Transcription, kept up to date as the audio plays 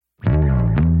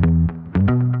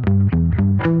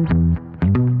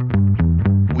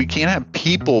can't have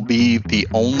people be the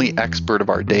only expert of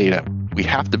our data. We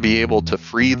have to be able to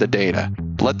free the data,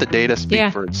 let the data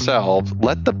speak for itself,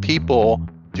 let the people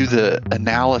do the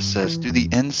analysis, do the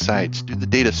insights, do the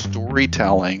data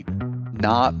storytelling,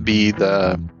 not be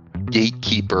the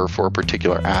gatekeeper for a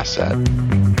particular asset.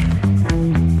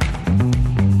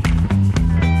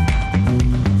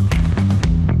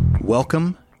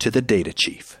 Welcome to the Data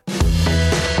Chief.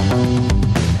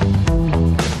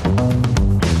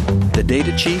 The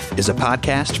Data Chief is a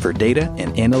podcast for data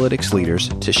and analytics leaders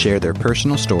to share their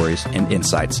personal stories and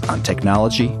insights on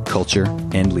technology, culture,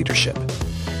 and leadership.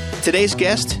 Today's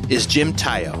guest is Jim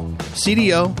Tayo,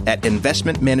 CDO at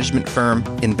investment management firm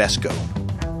Invesco.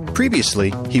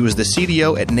 Previously, he was the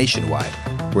CDO at Nationwide,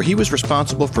 where he was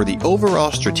responsible for the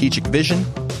overall strategic vision,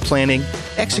 planning,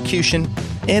 execution,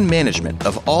 and management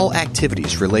of all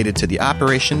activities related to the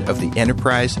operation of the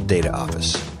Enterprise Data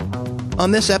Office.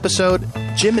 On this episode,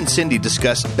 Jim and Cindy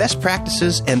discuss best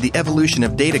practices and the evolution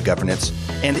of data governance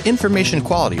and information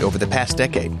quality over the past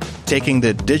decade, taking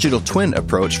the digital twin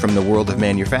approach from the world of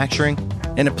manufacturing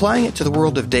and applying it to the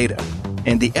world of data,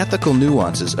 and the ethical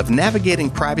nuances of navigating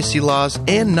privacy laws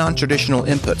and non-traditional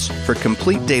inputs for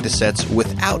complete data sets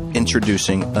without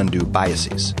introducing undue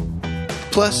biases.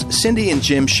 Plus, Cindy and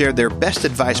Jim shared their best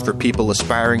advice for people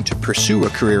aspiring to pursue a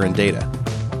career in data.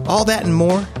 All that and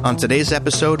more on today's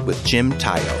episode with Jim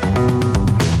Tayo.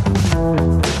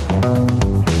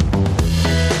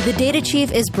 The Data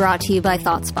Chief is brought to you by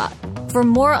ThoughtSpot. For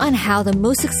more on how the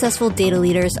most successful data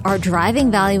leaders are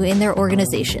driving value in their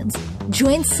organizations,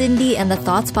 join Cindy and the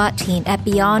ThoughtSpot team at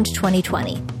Beyond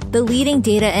 2020, the leading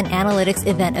data and analytics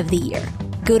event of the year.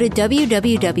 Go to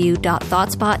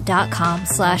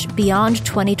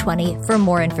www.thoughtspot.com/beyond2020 for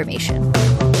more information.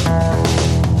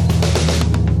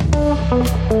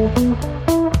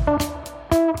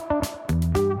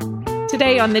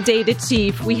 Today on The Data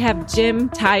Chief, we have Jim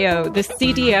Tayo, the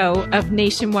CDO of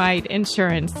Nationwide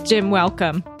Insurance. Jim,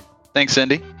 welcome. Thanks,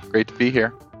 Cindy. Great to be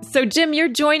here. So, Jim, you're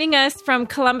joining us from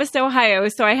Columbus, Ohio.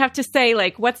 So I have to say,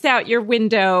 what's out your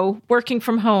window working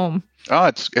from home? Oh,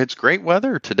 it's great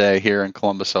weather today here in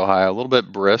Columbus, Ohio. A little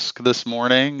bit brisk this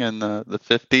morning in the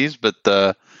 50s, but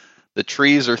the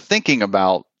trees are thinking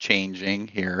about changing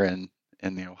here in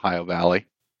the Ohio Valley.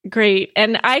 Great.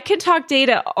 And I could talk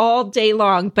data all day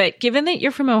long, but given that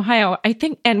you're from Ohio, I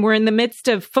think, and we're in the midst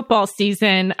of football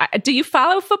season, do you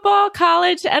follow football,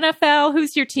 college, NFL?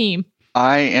 Who's your team?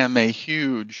 I am a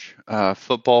huge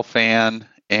football fan,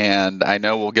 and I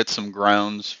know we'll get some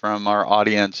groans from our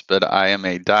audience, but I am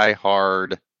a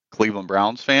diehard Cleveland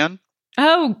Browns fan.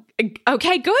 Oh,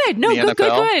 okay, good. No,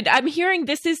 good. I'm hearing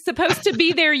this is supposed to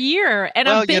be their year, and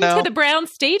I've been to the Brown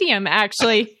Stadium,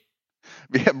 actually.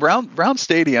 Yeah, Brown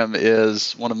Stadium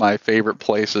is one of my favorite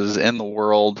places in the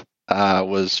world.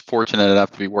 Was fortunate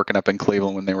enough to be working up in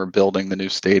Cleveland when they were building the new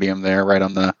stadium there, right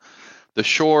on the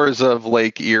shores of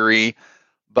Lake Erie.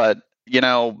 But,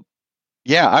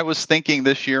 I was thinking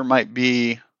this year might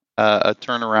be a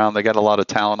turnaround. They got a lot of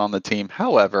talent on the team.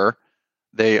 However,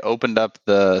 they opened up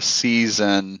the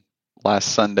season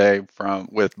last Sunday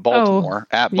with Baltimore,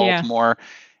 at Baltimore,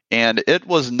 and it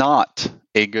was not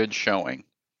a good showing.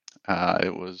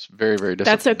 It was very, very disappointing.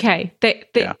 That's okay.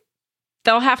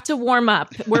 They'll have to warm up.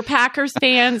 We're Packers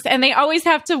fans, and they always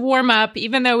have to warm up,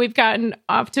 even though we've gotten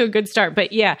off to a good start.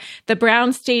 But yeah, the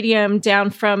Brown Stadium down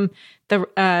from the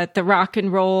Rock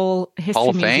and Roll History Hall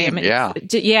of Museum. Fame,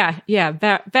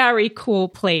 very cool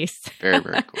place. Very,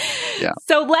 very cool. Yeah.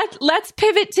 So let's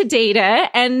pivot to data,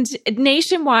 and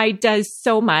Nationwide does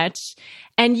so much,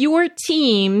 and your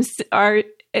teams are.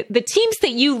 The teams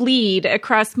that you lead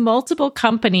across multiple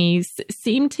companies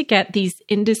seem to get these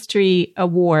industry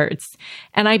awards.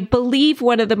 And I believe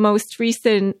one of the most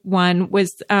recent one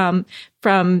was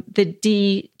from the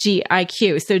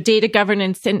DGIQ, so Data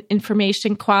Governance and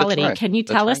Information Quality. Right. Can you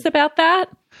tell us about that?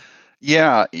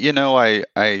 Yeah,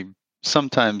 I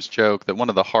sometimes joke that one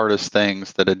of the hardest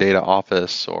things that a data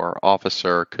office or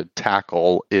officer could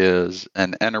tackle is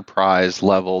an enterprise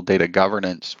level data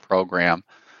governance program.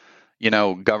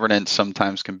 Governance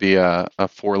sometimes can be a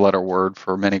four-letter word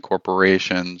for many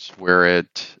corporations, where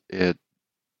it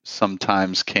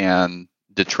sometimes can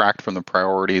detract from the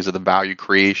priorities of the value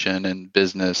creation and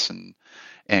business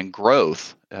and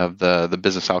growth of the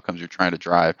business outcomes you're trying to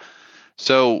drive.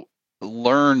 So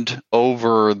learned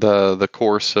over the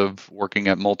course of working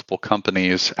at multiple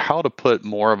companies how to put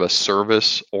more of a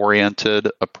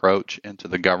service-oriented approach into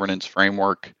the governance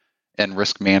framework and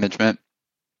risk management.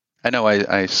 I know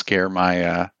I scare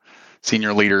my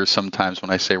senior leaders sometimes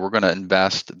when I say we're going to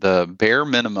invest the bare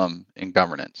minimum in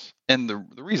governance. And the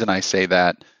reason I say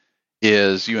that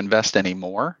is you invest any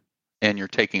more, and you're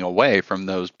taking away from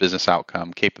those business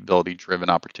outcome capability driven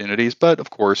opportunities. But of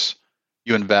course,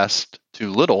 you invest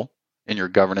too little in your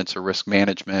governance or risk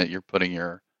management, you're putting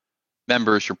your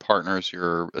members, your partners,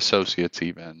 your associates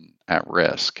even at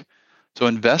risk. So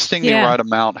investing the right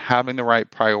amount, having the right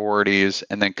priorities,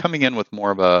 and then coming in with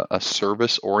more of a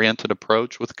service-oriented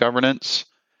approach with governance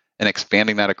and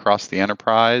expanding that across the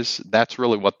enterprise, that's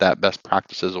really what that Best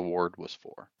Practices Award was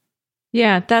for.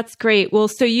 Yeah, that's great. Well,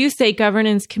 so you say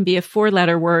governance can be a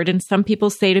 4-letter word, and some people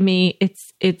say to me,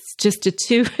 it's just a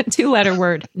two-letter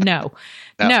word. No.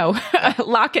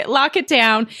 Lock it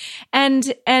down.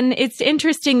 And it's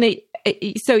interesting that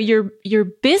so your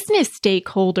business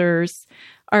stakeholders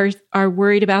are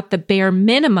worried about the bare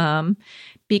minimum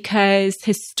because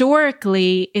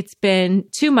historically it's been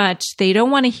too much. They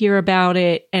don't want to hear about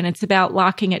it, and it's about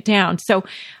locking it down. So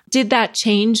did that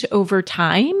change over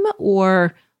time,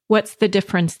 or what's the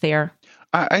difference there?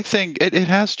 I think it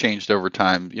has changed over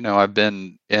time. I've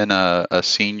been in a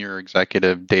senior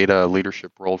executive data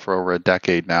leadership role for over a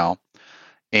decade now,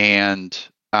 and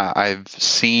I've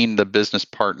seen the business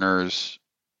partners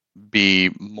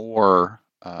be more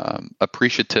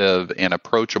appreciative and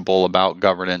approachable about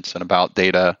governance and about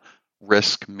data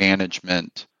risk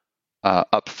management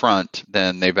up front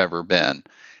than they've ever been.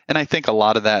 And I think a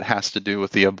lot of that has to do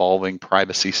with the evolving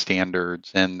privacy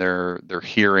standards, and they're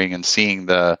hearing and seeing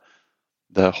the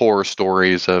horror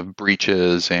stories of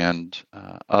breaches and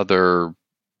other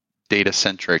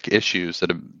data-centric issues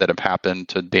that have happened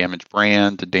to damage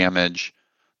brand, to damage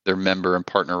their member and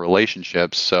partner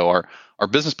relationships. So our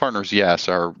business partners, yes,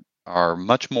 are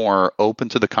much more open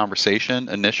to the conversation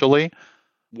initially.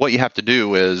 What you have to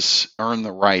do is earn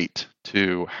the right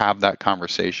to have that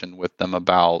conversation with them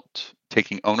about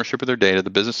taking ownership of their data. The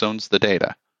business owns the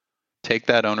data. Take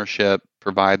that ownership,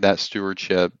 provide that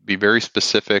stewardship, be very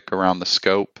specific around the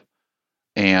scope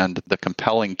and the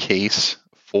compelling case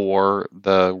for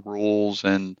the rules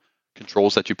and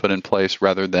controls that you put in place,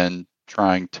 rather than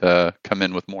trying to come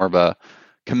in with more of a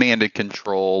command and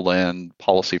control and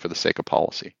policy for the sake of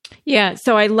policy. Yeah,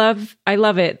 so I love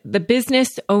it. The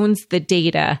business owns the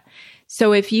data.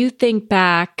 So if you think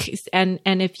back and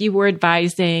if you were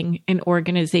advising an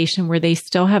organization where they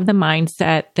still have the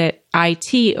mindset that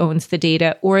IT owns the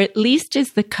data, or at least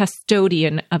is the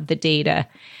custodian of the data,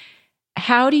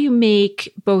 how do you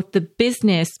make both the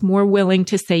business more willing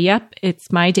to say, yep, it's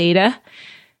my data,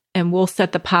 and we'll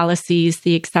set the policies,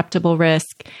 the acceptable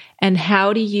risk, and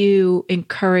how do you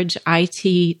encourage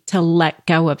IT to let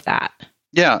go of that?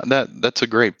 Yeah, that's a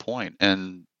great point.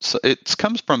 And so it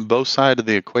comes from both sides of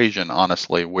the equation,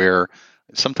 honestly, where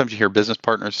sometimes you hear business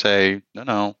partners say,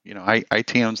 no,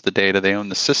 IT owns the data. They own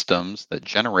the systems that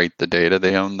generate the data.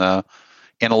 They own the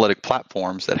analytic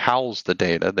platforms that house the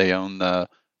data. They own the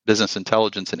business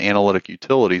intelligence and analytic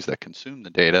utilities that consume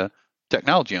the data.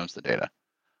 Technology owns the data.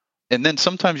 And then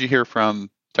sometimes you hear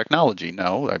from technology,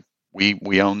 no,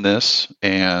 we own this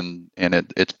and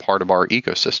it's part of our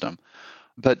ecosystem.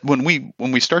 But when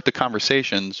we start the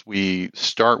conversations, we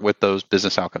start with those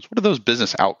business outcomes. What are those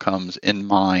business outcomes in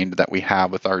mind that we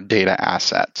have with our data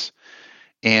assets?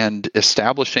 And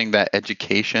establishing that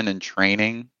education and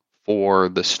training for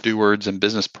the stewards and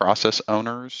business process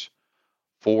owners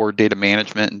for data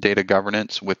management and data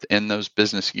governance within those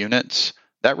business units,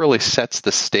 that really sets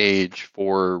the stage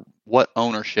for what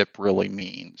ownership really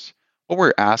means, what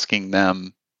we're asking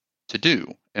them to do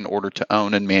in order to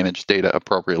own and manage data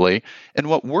appropriately, and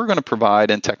what we're going to provide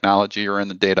in technology or in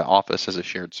the data office as a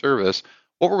shared service,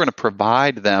 what we're going to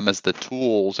provide them as the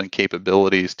tools and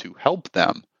capabilities to help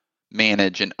them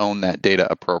manage and own that data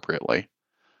appropriately.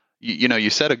 You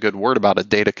said a good word about a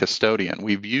data custodian.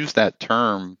 We've used that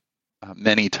term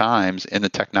many times in the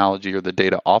technology or the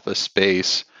data office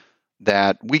space,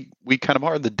 that we kind of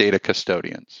are the data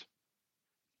custodians.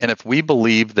 And if we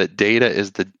believe that data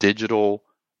is the digital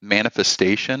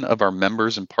manifestation of our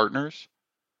members and partners,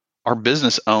 our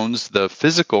business owns the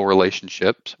physical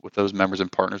relationships with those members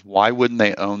and partners. Why wouldn't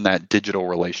they own that digital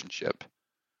relationship?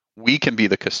 We can be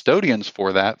the custodians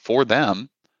for that for them,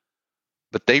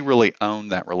 but they really own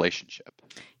that relationship.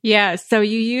 Yeah. So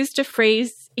you used a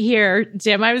phrase here,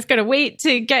 Jim. I was going to wait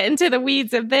to get into the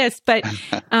weeds of this, but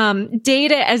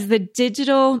data as the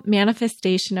digital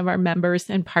manifestation of our members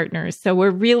and partners. So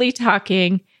we're really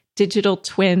talking digital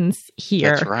twins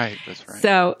here. That's right.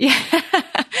 So yeah,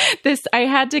 I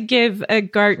had to give a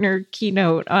Gartner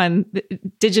keynote on the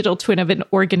digital twin of an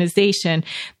organization.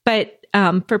 But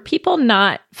for people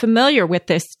not familiar with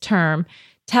this term,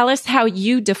 tell us how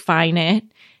you define it.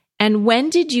 And when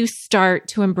did you start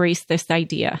to embrace this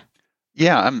idea?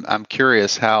 Yeah, I'm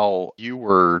curious how you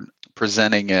were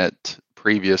presenting it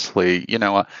previously.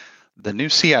 the new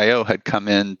CIO had come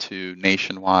into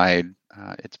Nationwide.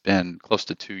 It's been close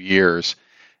to 2 years,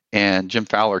 and Jim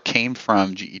Fowler came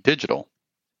from GE Digital.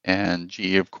 And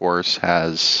GE, of course,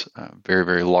 has a very,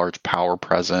 very large power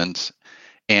presence.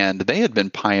 And they had been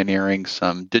pioneering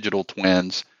some digital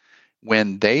twins.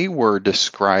 When they were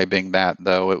describing that,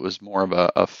 though, it was more of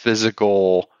a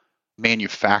physical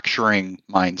manufacturing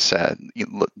mindset.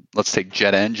 Let's take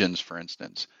jet engines, for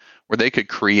instance, where they could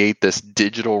create this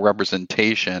digital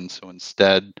representation. So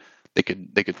instead, they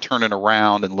could turn it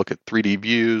around and look at 3D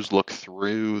views, look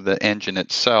through the engine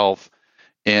itself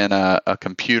in a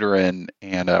computer and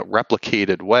a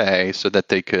replicated way, so that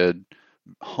they could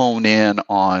hone in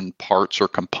on parts or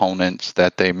components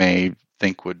that they may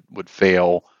think would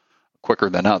fail quicker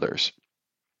than others,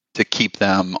 to keep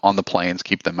them on the planes,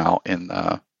 keep them out in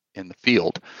the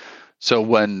field. So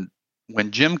when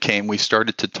Jim came, we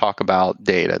started to talk about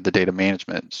data, the data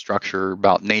management structure,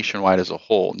 about Nationwide as a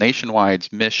whole.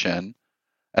 Nationwide's mission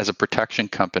as a protection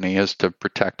company is to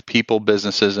protect people,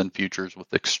 businesses, and futures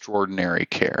with extraordinary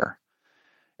care.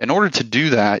 In order to do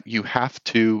that, you have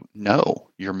to know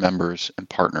your members and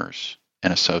partners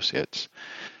and associates.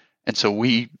 And so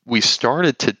we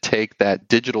started to take that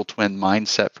digital twin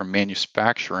mindset from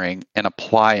manufacturing and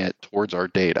apply it towards our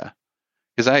data.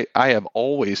 Because I have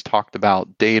always talked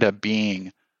about data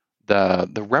being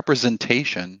the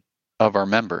representation of our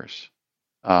members,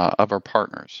 of our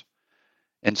partners.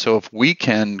 And so if we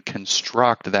can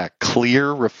construct that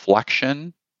clear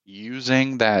reflection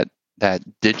using that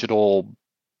digital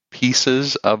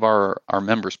pieces of our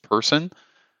members' person,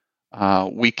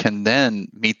 we can then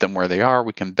meet them where they are.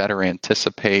 We can better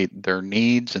anticipate their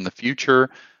needs in the future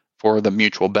for the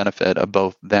mutual benefit of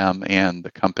both them and the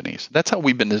company. So that's how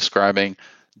we've been describing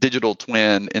digital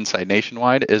twin inside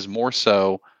Nationwide, is more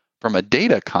so from a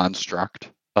data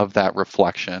construct of that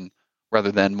reflection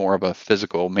rather than more of a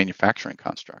physical manufacturing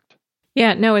construct.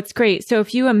 Yeah, no, it's great. So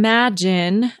if you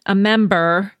imagine a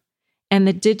member and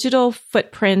the digital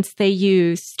footprints they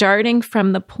use, starting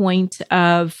from the point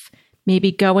of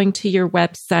maybe going to your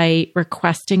website,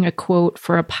 requesting a quote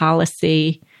for a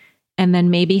policy, and then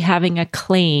maybe having a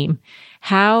claim.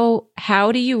 How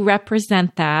do you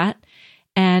represent that?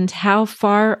 And how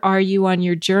far are you on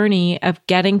your journey of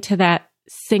getting to that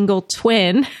single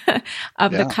twin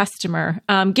of the customer?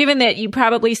 Given that you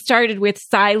probably started with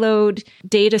siloed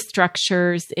data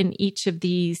structures in each of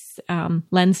these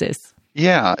lenses.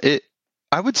 Yeah,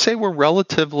 I would say we're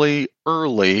relatively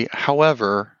early.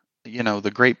 However,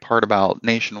 the great part about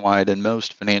Nationwide and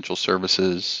most financial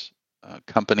services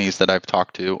companies that I've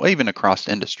talked to, even across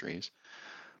industries,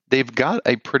 they've got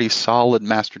a pretty solid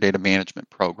master data management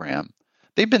program.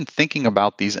 They've been thinking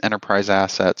about these enterprise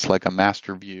assets like a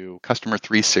master view, customer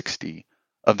 360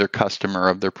 of their customer,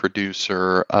 of their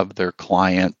producer, of their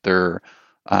client, their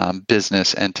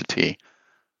business entity.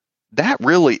 That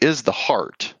really is the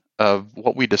heart of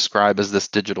what we describe as this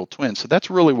digital twin. So that's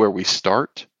really where we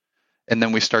start, and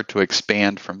then we start to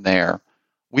expand from there.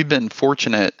 We've been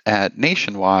fortunate at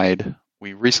Nationwide.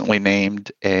 We recently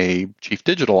named a chief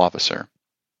digital officer.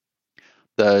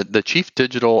 The Chief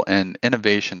Digital and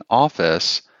Innovation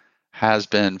Office has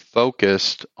been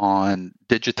focused on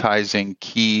digitizing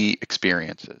key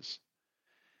experiences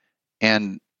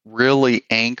and really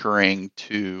anchoring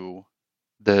to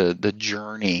the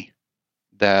journey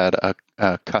that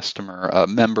a customer, a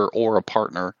member, or a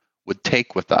partner would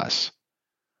take with us.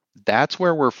 That's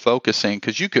where we're focusing,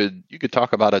 because you could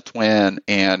talk about a twin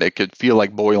and it could feel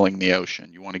like boiling the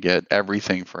ocean. You want to get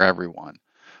everything for everyone.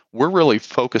 We're really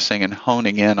focusing and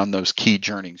honing in on those key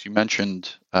journeys. You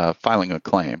mentioned filing a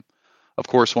claim. Of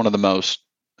course, one of the most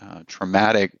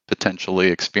traumatic,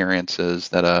 potentially, experiences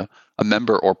that a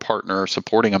member or partner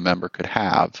supporting a member could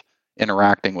have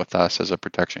interacting with us as a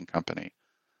protection company.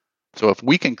 So if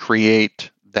we can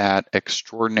create that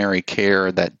extraordinary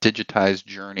care, that digitized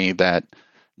journey, that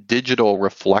digital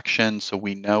reflection, so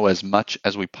we know as much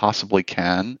as we possibly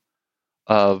can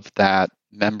of that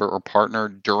member or partner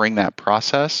during that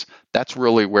process, that's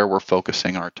really where we're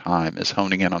focusing our time, is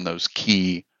honing in on those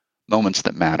key moments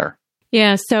that matter.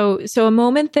 Yeah, so a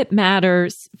moment that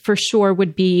matters for sure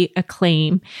would be a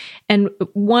claim. And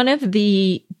one of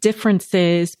the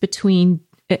differences between,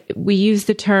 we use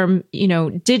the term,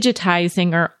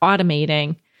 digitizing or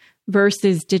automating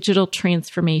versus digital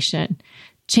transformation,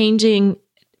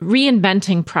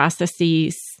 reinventing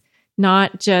processes,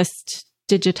 not just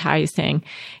digitizing.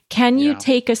 Can you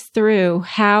take us through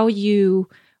how you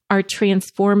are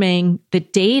transforming the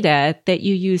data that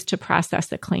you use to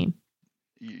process a claim?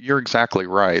 You're exactly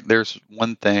right. There's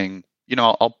one thing,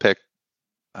 I'll pick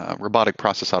robotic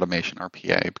process automation,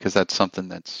 RPA, because that's something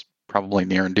that's probably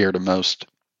near and dear to most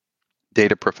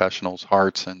data professionals'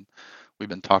 hearts, and we've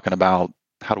been talking about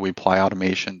how do we apply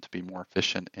automation to be more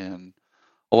efficient in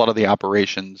a lot of the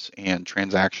operations and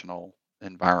transactional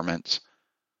environments.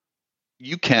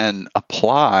 You can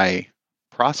apply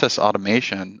process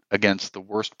automation against the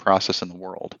worst process in the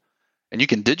world, and you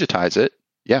can digitize it.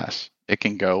 Yes, it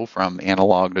can go from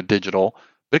analog to digital,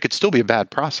 but it could still be a bad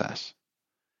process.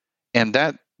 And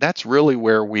that's really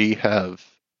where we have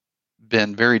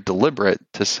been very deliberate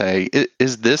to say,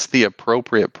 is this the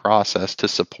appropriate process to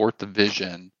support the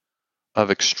vision of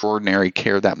extraordinary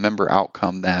care, that member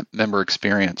outcome, that member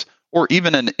experience, or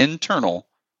even an internal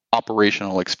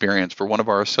operational experience for one of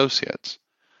our associates?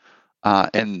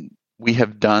 And we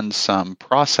have done some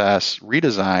process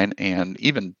redesign and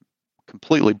even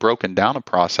completely broken down a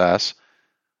process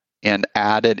and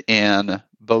added in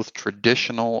both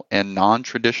traditional and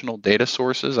non-traditional data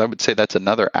sources. I would say that's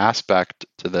another aspect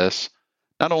to this.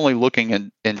 Not only looking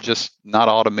and just not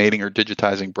automating or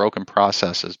digitizing broken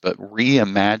processes, but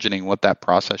reimagining what that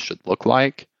process should look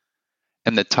like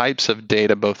and the types of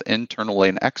data, both internally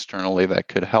and externally, that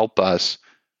could help us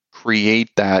create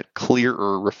that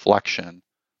clearer reflection,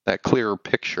 that clearer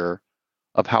picture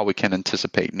of how we can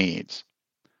anticipate needs.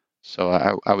 So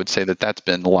I would say that that's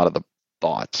been a lot of the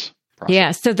thoughts. Process.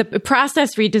 Yeah, so the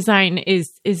process redesign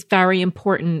is very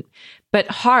important, but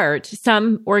hard.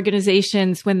 Some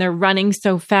organizations, when they're running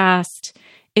so fast,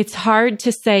 it's hard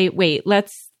to say, wait,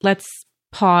 let's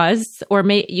pause, or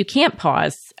you can't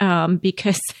pause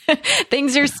because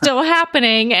things are still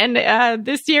happening. And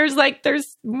this year's like there's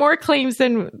more claims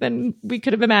than we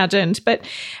could have imagined. But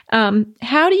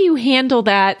how do you handle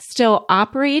that still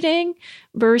operating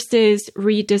versus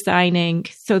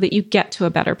redesigning so that you get to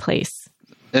a better place?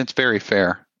 It's very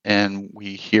fair, and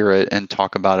we hear it and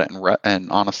talk about it and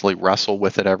honestly wrestle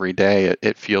with it every day.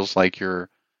 It feels like you're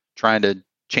trying to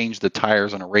change the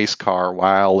tires on a race car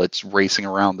while it's racing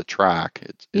around the track.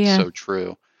 It's so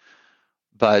true.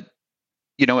 But,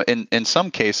 in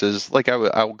some cases, like I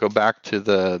will go back to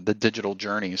the digital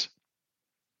journeys.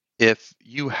 If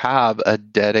you have a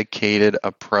dedicated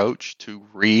approach to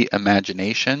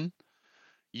reimagination,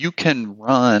 you can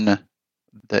run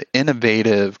the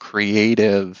innovative,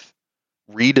 creative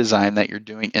redesign that you're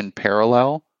doing in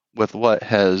parallel with what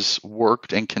has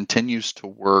worked and continues to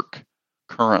work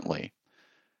currently.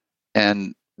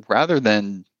 And rather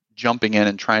than jumping in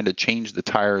and trying to change the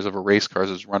tires of a race car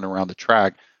as it's running around the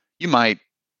track, you might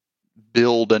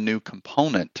build a new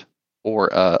component or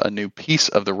a new piece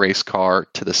of the race car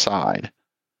to the side.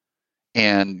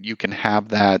 And you can have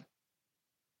that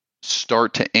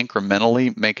start to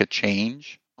incrementally make a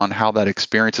change on how that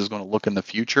experience is going to look in the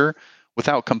future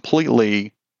without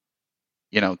completely,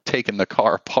 taking the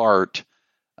car apart,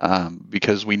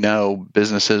 because we know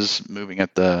businesses moving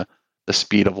at the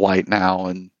speed of light now.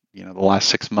 And, the last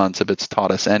 6 months, if it's taught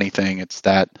us anything, it's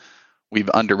that we've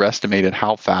underestimated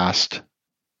how fast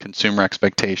consumer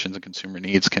expectations and consumer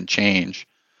needs can change.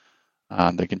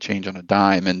 They can change on a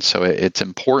dime. And so it's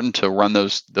important to run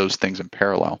those things in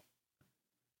parallel.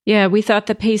 Yeah, we thought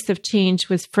the pace of change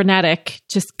was frenetic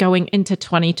just going into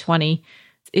 2020.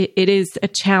 It is a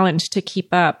challenge to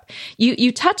keep up.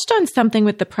 You touched on something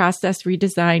with the process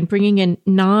redesign, bringing in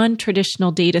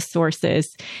non-traditional data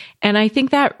sources. And I think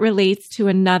that relates to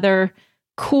another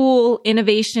cool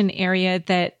innovation area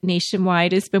that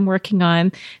Nationwide has been working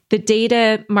on, the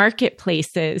data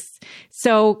marketplaces.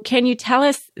 So can you tell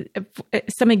us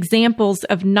some examples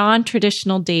of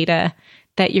non-traditional data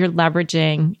that you're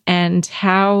leveraging, and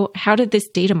how did this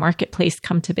data marketplace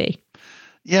come to be?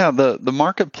 Yeah, the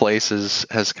marketplace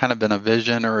has kind of been a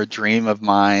vision or a dream of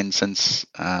mine since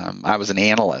I was an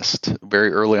analyst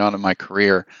very early on in my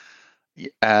career.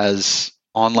 As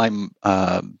online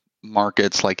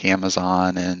markets like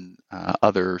Amazon and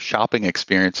other shopping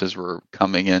experiences were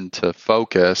coming into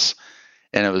focus,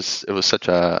 and it was such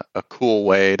a cool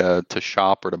way to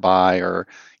shop or to buy, or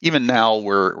even now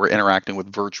we're interacting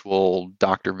with virtual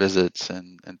doctor visits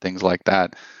and things like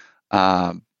that.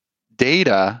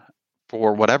 Data,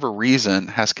 for whatever reason,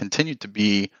 has continued to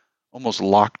be almost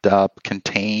locked up,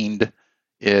 contained.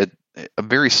 A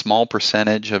very small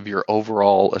percentage of your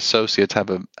overall associates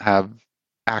have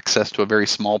access to a very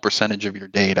small percentage of your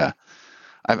data.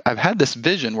 I've had this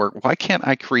vision where, why can't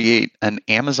I create an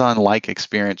Amazon-like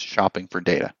experience shopping for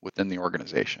data within the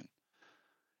organization?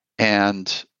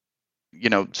 And,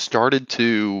 started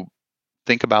to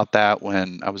think about that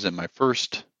when I was in my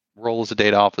first role as a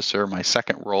data officer. My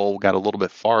second role got a little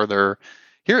bit farther.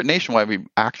 Here at Nationwide, we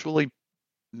actually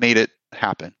made it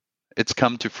happen. It's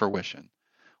come to fruition.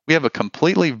 We have a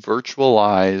completely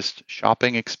virtualized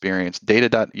shopping experience.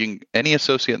 Any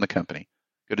associate in the company,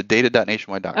 go to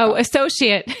data.nationwide.com. Oh,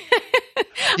 associate.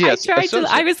 Yes,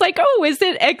 I was like, oh, is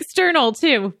it external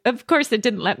too? Of course, it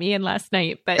didn't let me in last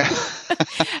night, but,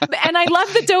 and I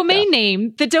love the domain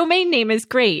name. The domain name is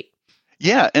great.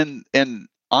 Yeah. And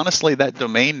honestly, that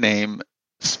domain name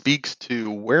speaks to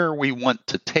where we want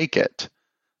to take it.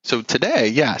 So today,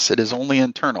 yes, it is only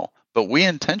internal, but we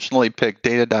intentionally picked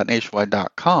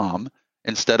data.nationwide.com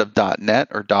instead of .net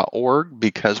or .org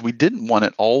because we didn't want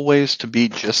it always to be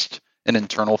just an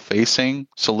internal facing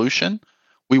solution.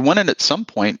 We wanted at some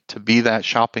point to be that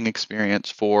shopping experience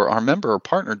for our member or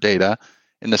partner data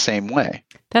in the same way.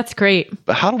 That's great.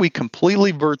 But how do we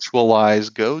completely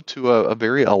virtualize, go to a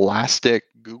very elastic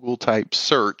Google type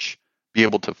search, be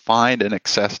able to find and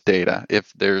access data?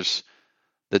 If there's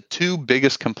the two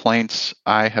biggest complaints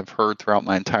I have heard throughout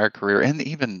my entire career, and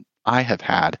even I have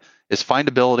had, is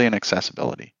findability and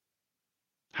accessibility.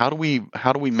 How do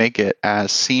we make it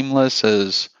as seamless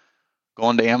as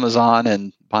going to Amazon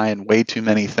and buying way too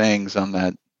many things on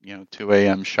that 2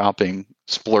 a.m. shopping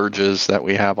splurges that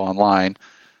we have online?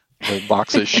 The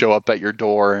boxes show up at your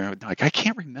door, and like, I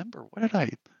can't remember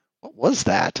what was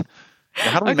that?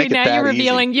 How do we make it that easy? Now you're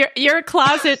revealing you're a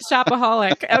closet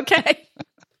shopaholic. Okay.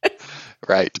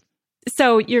 Right.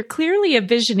 So you're clearly a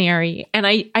visionary, and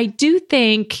I do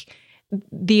think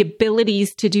the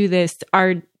abilities to do this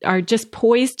are just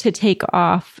poised to take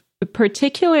off,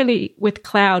 particularly with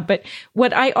cloud. But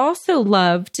what I also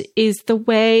loved is the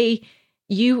way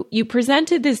you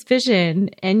presented this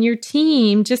vision, and your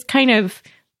team just kind of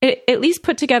at least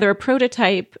put together a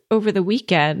prototype over the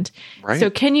weekend. Right. So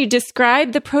can you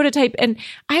describe the prototype? And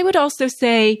I would also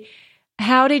say,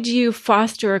 how did you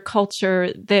foster a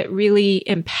culture that really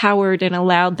empowered and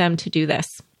allowed them to do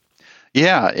this?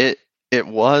 Yeah, it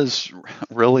was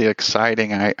really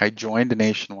exciting. I joined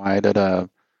Nationwide at a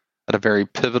very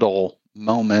pivotal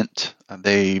moment.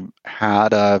 They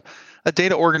had a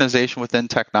data organization within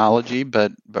technology,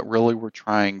 but really were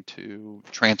trying to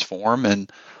transform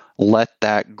and let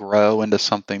that grow into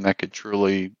something that could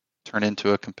truly turn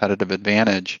into a competitive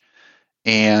advantage.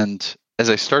 And as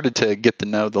I started to get to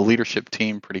know the leadership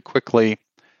team pretty quickly,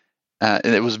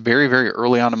 and it was very, very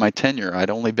early on in my tenure. I'd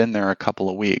only been there a couple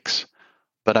of weeks,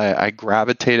 but I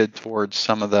gravitated towards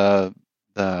some of the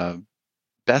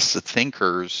best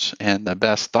thinkers and the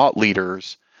best thought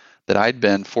leaders that I'd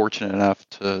been fortunate enough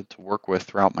to work with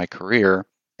throughout my career.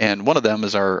 And one of them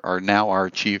is our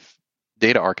chief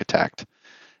data architect.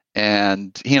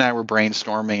 And he and I were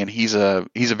brainstorming, and he's a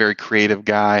very creative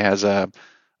guy, has a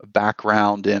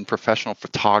background in professional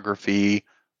photography,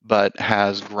 but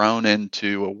has grown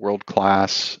into a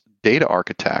world-class data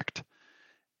architect.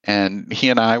 And he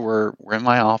and I were in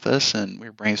my office, and we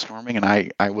were brainstorming, and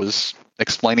I was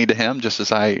explaining to him, just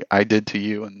as I did to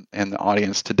you and the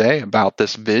audience today, about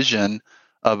this vision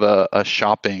of a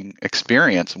shopping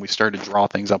experience. And we started to draw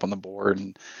things up on the board,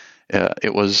 and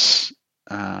it was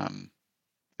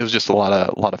just a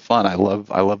lot of fun. I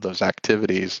love those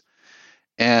activities.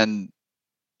 And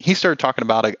he started talking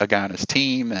about a guy on his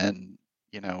team, and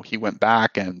he went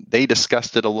back and they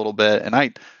discussed it a little bit. And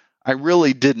I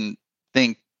really didn't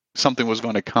think something was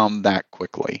going to come that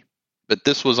quickly. But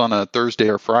this was on a Thursday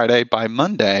or Friday. By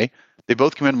Monday, they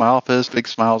both came into my office, big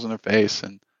smiles on their face,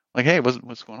 and like, hey,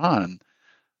 what's going on? And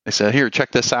they said, here,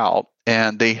 check this out.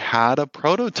 And they had a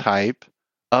prototype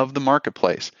of the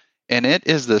marketplace. And it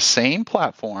is the same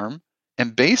platform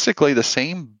and basically the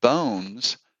same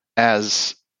bones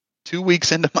as 2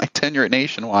 weeks into my tenure at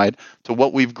Nationwide to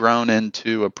what we've grown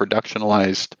into a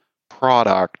productionalized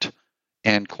product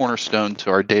and cornerstone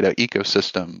to our data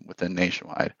ecosystem within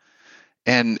Nationwide.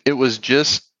 And it was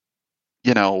just,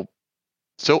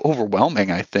 so overwhelming,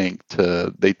 I think.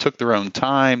 They took their own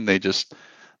time.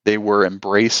 They were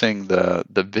embracing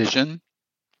the vision.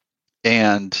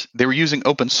 And they were using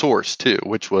open source too,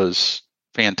 which was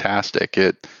fantastic.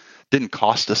 It didn't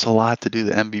cost us a lot to do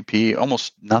the MVP,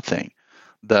 almost nothing.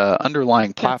 The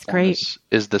underlying platform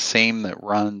is the same that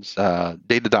runs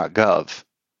data.gov.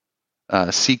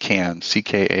 CKAN,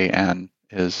 C-K-A-N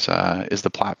is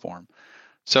the platform.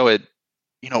 So it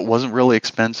wasn't really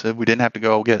expensive. We didn't have to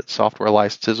go get software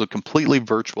licenses. It was completely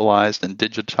virtualized and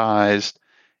digitized.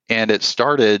 And it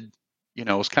started, it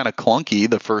was kind of clunky,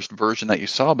 the first version that you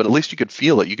saw, but at least you could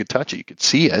feel it, you could touch it, you could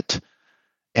see it.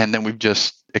 And then we've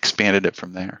just expanded it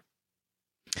from there.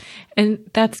 And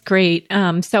that's great.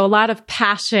 So a lot of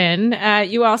passion.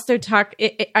 You also talk,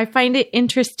 I find it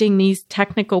interesting, these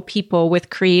technical people with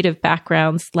creative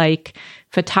backgrounds like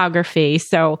photography.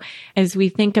 So as we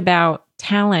think about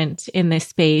talent in this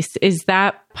space, is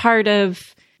that part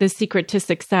of the secret to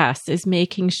success, is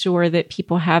making sure that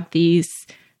people have these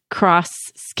cross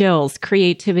skills,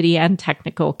 creativity and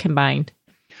technical combined?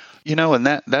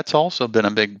 And that's also been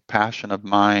a big passion of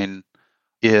mine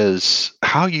is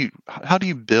how do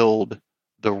you build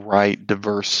the right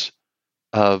diverse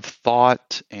of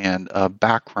thought and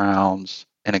backgrounds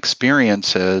and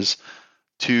experiences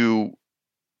to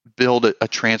build a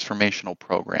transformational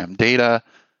program. Data,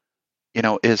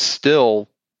 is still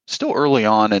early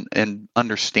on in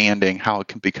understanding how it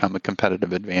can become a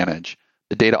competitive advantage.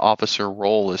 The data officer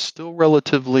role is still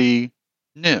relatively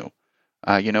new.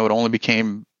 It only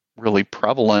became really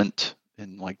prevalent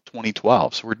in like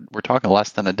 2012. So we're talking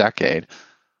less than a decade.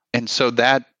 And so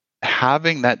that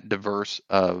having that diverse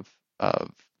of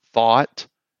thought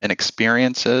and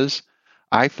experiences,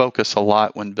 I focus a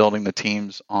lot when building the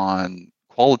teams on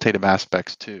qualitative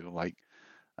aspects too, like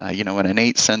an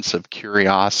innate sense of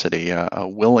curiosity, a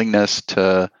willingness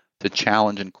to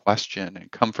challenge and question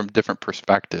and come from different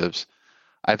perspectives.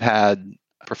 I've had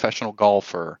a professional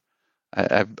golfer.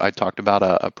 I talked about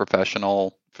a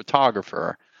professional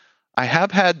photographer. I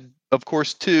have had, of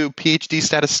course, 2 PhD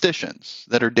statisticians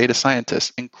that are data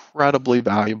scientists, incredibly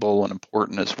valuable and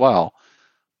important as well.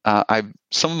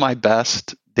 Some of my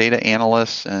best data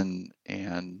analysts and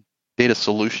data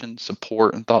solution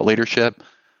support and thought leadership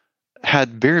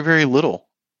had very, very little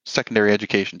secondary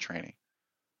education training,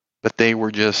 but they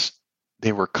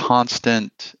were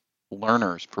constant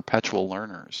learners, perpetual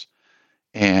learners.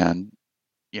 And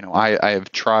I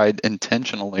have tried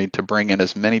intentionally to bring in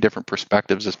as many different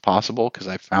perspectives as possible because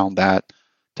I found that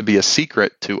to be a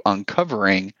secret to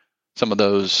uncovering some of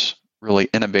those really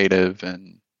innovative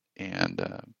and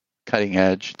cutting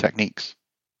edge techniques.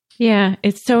 Yeah,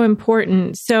 it's so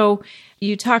important. So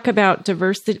you talk about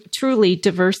truly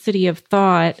diversity of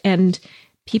thought and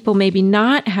people maybe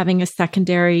not having a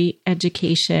secondary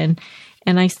education.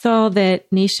 And I saw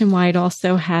that Nationwide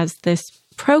also has this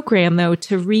program, though,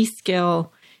 to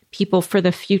reskill people for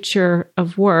the future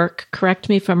of work. Correct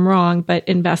me if I'm wrong, but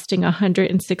investing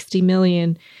 $160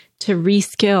 million to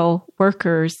reskill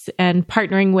workers and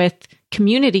partnering with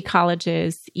community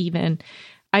colleges even.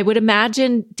 I would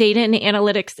imagine data and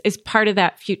analytics is part of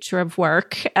that future of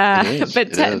work.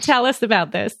 Tell us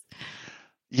about this.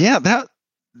 Yeah,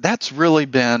 that's really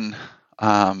been,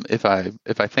 if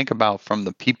I think about from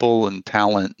the people and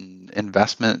talent and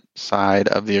investment side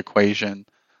of the equation,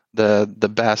 the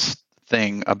best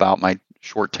thing about my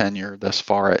short tenure thus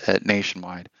far at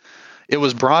Nationwide. It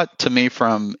was brought to me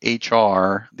from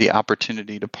HR, the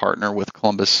opportunity to partner with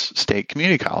Columbus State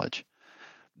Community College.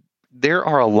 There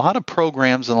are a lot of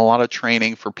programs and a lot of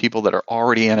training for people that are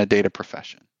already in a data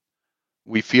profession.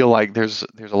 We feel like there's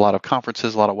a lot of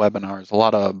conferences, a lot of webinars, a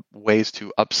lot of ways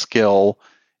to upskill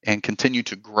and continue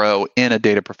to grow in a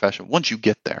data profession once you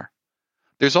get there.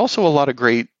 There's also a lot of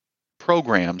great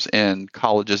programs in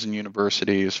colleges and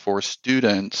universities for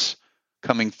students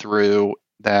coming through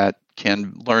that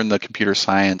can learn the computer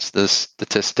science, the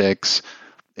statistics,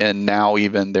 and now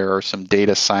even there are some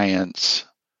data science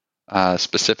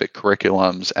specific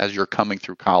curriculums as you're coming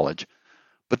through college.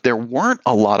 But there weren't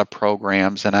a lot of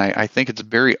programs, and I think it's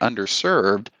very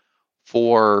underserved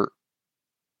for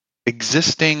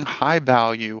existing high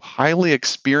value, highly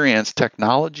experienced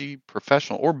technology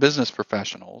professional or business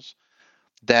professionals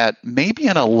that maybe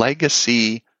in a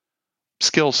legacy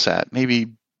skill set, maybe,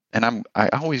 and I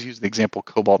always use the example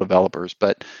COBOL developers,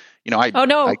 but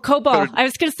COBOL. I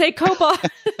was going to say COBOL.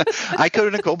 I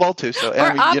coded in COBOL too, so or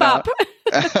ABAP.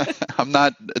 I'm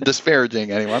not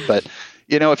disparaging anyone, but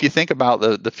if you think about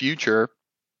the future,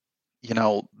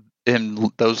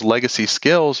 in those legacy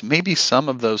skills, maybe some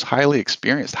of those highly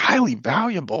experienced, highly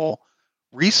valuable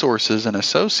resources and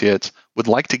associates would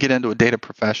like to get into a data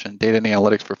profession, data and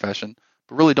analytics profession,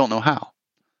 but really don't know how.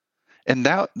 And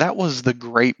that was the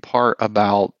great part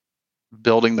about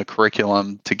building the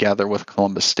curriculum together with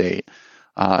Columbus State.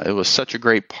 It was such a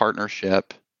great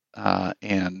partnership,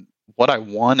 and what I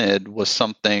wanted was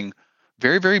something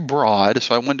very, very broad.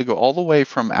 So I wanted to go all the way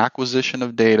from acquisition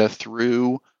of data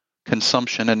through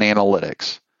consumption and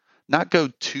analytics. Not go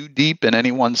too deep in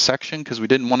any one section because we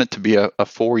didn't want it to be a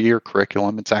 4-year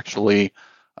curriculum. It's actually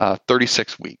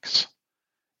 36 weeks.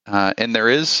 And there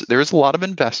is a lot of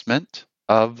investment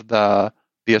of the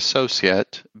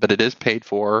associate, but it is paid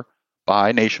for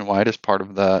by Nationwide as part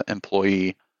of the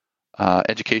employee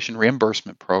education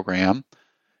reimbursement program.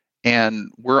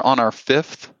 And we're on our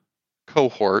 5th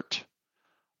cohort.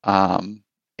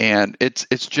 And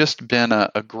it's just been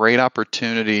a great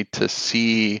opportunity to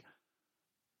see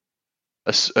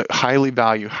a highly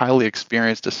valued, highly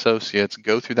experienced associates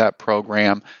go through that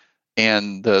program.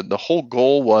 And the whole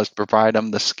goal was to provide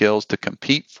them the skills to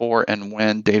compete for and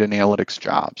win data and analytics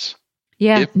jobs.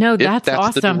 Yeah, if that's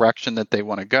awesome. The direction that they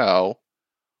want to go.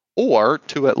 or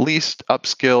to at least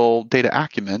upskill data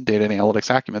acumen, data and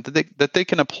analytics acumen that they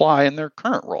can apply in their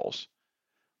current roles.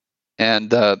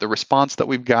 And the response that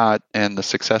we've got and the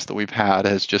success that we've had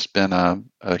has just been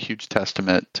a huge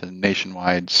testament to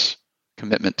Nationwide's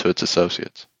commitment to its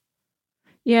associates.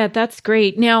 Yeah, that's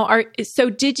great. Now, so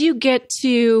did you get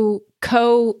to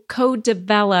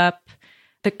co-develop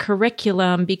the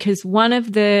curriculum? Because one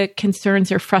of the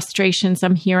concerns or frustrations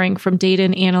I'm hearing from data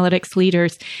and analytics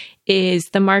leaders is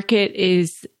the market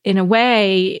is, in a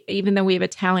way, even though we have a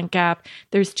talent gap,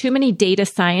 there's too many data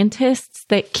scientists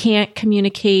that can't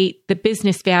communicate the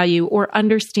business value or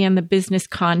understand the business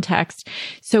context.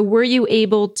 So were you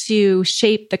able to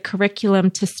shape the curriculum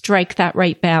to strike that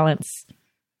right balance?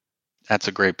 That's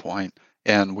a great point.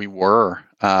 And we were.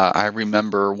 I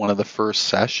remember one of the first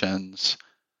sessions,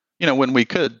 when we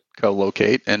could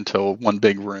co-locate into one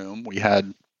big room. We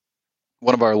had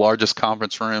one of our largest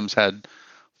conference rooms had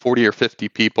 40 or 50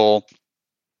 people,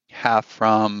 half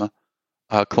from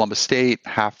Columbus State,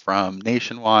 half from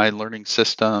Nationwide Learning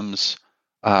Systems.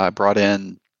 Brought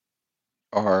in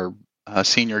our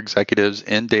senior executives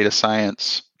in data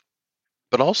science,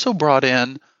 but also brought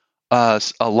in a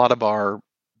lot of our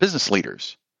business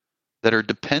leaders that are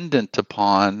dependent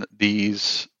upon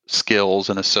these skills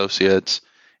and associates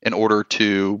in order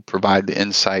to provide the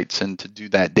insights and to do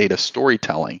that data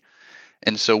storytelling.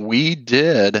 And so we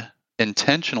did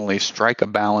intentionally strike a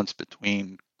balance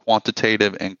between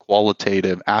quantitative and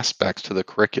qualitative aspects to the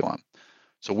curriculum.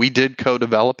 So we did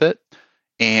co-develop it,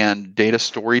 and data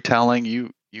storytelling,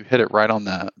 you hit it right on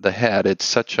the head.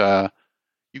 It's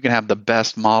you can have the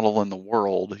best model in the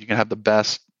world, you can have the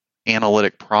best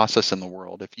analytic process in the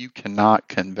world. If you cannot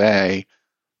convey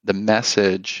the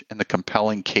message and the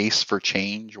compelling case for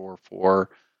change or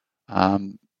for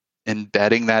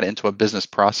embedding that into a business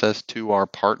process to our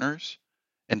partners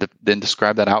and then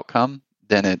describe that outcome,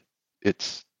 then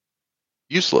it's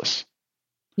useless.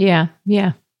 Yeah.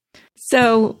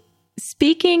 So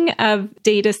speaking of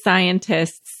data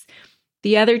scientists,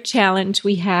 the other challenge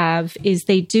we have is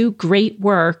they do great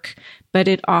work, but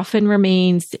it often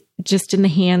remains just in the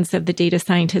hands of the data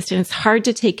scientist, and it's hard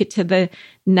to take it to the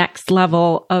next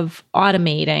level of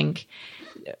automating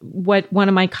what one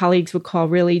of my colleagues would call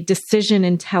really decision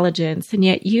intelligence. And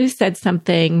yet you said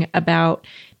something about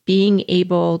being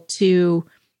able to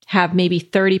have maybe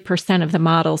 30% of the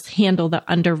models handle the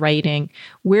underwriting.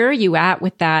 Where are you at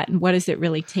with that, and what does it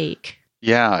really take?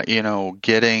 Yeah,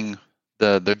 getting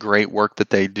the great work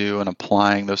that they do and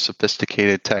applying those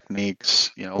sophisticated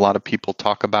techniques. A lot of people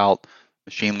talk about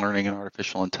machine learning and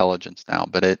artificial intelligence now,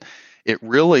 but it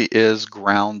really is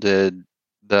grounded.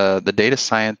 The data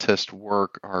scientist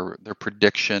work are their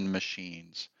prediction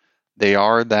machines. They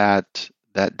are that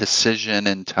decision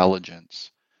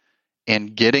intelligence,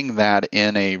 and getting that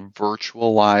in a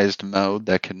virtualized mode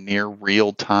that can near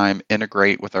real time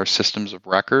integrate with our systems of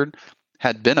record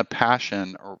had been a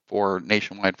passion for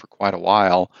Nationwide for quite a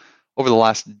while. Over the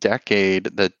last decade,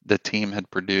 the team had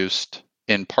produced,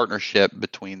 in partnership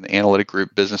between the analytic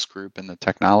group, business group, and the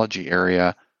technology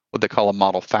area, what they call a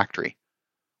model factory,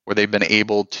 where they've been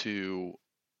able to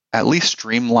at least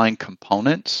streamline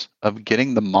components of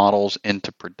getting the models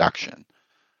into production.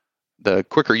 The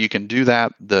quicker you can do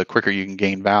that, the quicker you can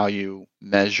gain value,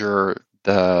 measure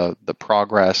the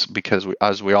progress, because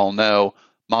as we all know,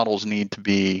 models need to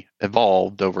be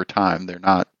evolved over time. They're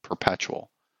not perpetual,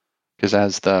 because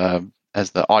as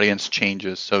the audience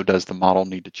changes, so does the model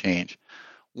need to change.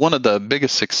 One of the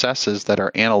biggest successes that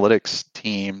our analytics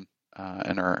team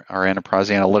and our enterprise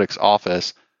analytics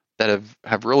office that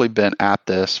have really been at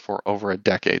this for over a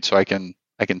decade. So I can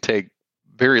take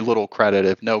very little credit,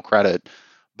 if no credit,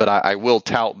 but I will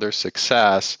tout their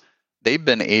success. They've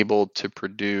been able to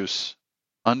produce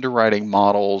underwriting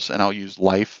models, and I'll use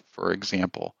life for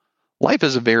example. Life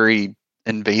is a very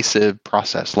invasive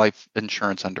process, life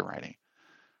insurance underwriting.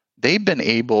 They've been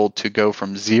able to go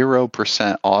from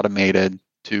 0% automated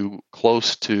to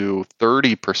close to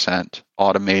 30%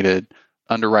 automated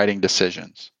underwriting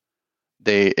decisions.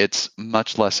 It's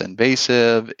much less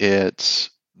invasive. It's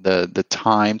the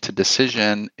time to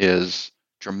decision is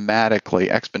dramatically,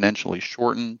 exponentially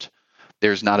shortened.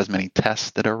 There's not as many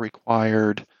tests that are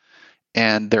required.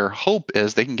 And their hope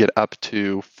is they can get up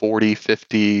to 40,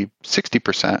 50,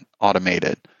 60%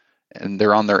 automated. And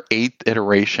they're on their 8th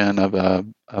iteration of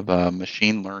a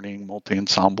machine learning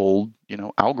multi-ensemble,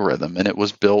 algorithm. And it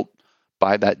was built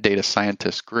by that data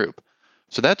scientist group.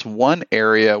 So that's one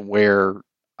area where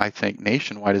I think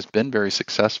Nationwide has been very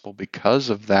successful because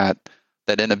of that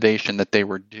innovation that they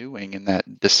were doing in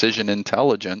that decision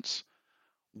intelligence,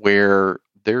 where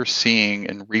they're seeing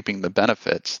and reaping the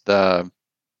benefits. The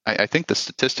I think the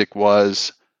statistic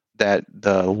was that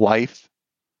the life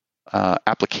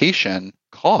application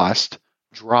cost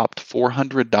dropped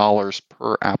 $400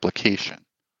 per application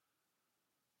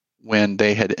when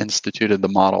they had instituted the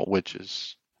model, which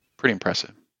is pretty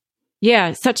impressive.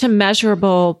 Yeah, such a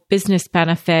measurable business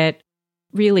benefit,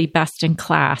 really best in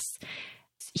class.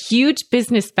 Huge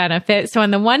business benefit. So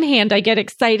on the one hand, I get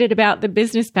excited about the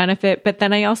business benefit, but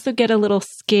then I also get a little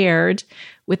scared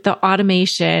with the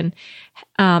automation.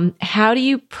 How do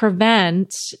you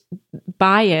prevent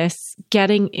bias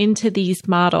getting into these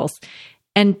models?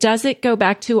 And does it go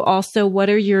back to also what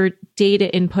are your data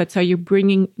inputs? Are you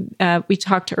bringing, we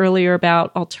talked earlier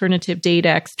about alternative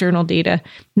data, external data,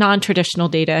 non-traditional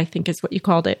data, I think is what you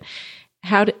called it.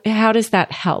 How does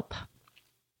that help?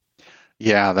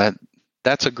 Yeah,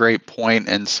 that's a great point,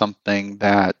 and something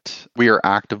that we are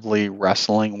actively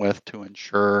wrestling with to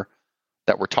ensure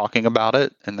that we're talking about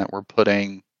it and that we're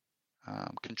putting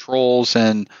controls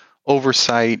and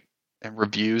oversight and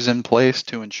reviews in place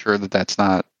to ensure that that's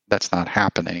not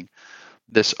happening.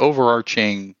 This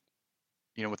overarching,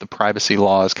 with the privacy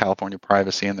laws, California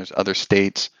privacy, and there's other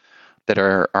states that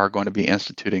are going to be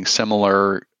instituting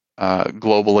similar.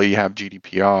 Globally, you have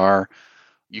GDPR.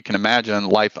 You can imagine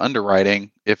life underwriting.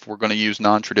 If we're going to use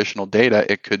non-traditional data,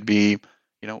 it could be,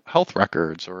 health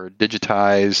records or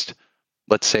digitized,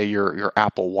 let's say your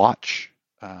Apple Watch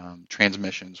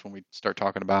transmissions when we start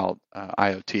talking about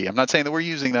IoT. I'm not saying that we're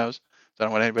using those. So I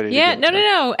don't want anybody to Yeah,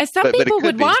 no. As some people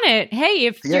would want it. Hey,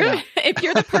 if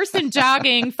you're the person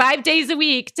jogging 5 days a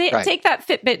week, take that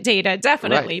Fitbit data.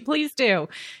 Definitely. Right. Please do.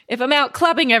 If I'm out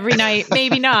clubbing every night,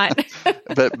 maybe not.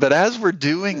 But as we're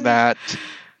doing that,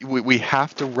 we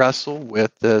have to wrestle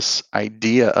with this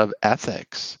idea of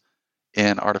ethics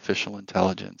in artificial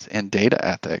intelligence and data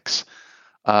ethics.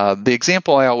 The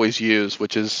example I always use,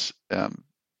 which is, and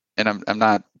I'm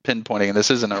not pinpointing, and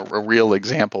this isn't a real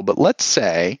example, but let's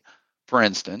say, for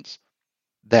instance,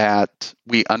 that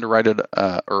we underwrote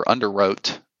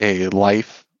a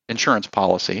life insurance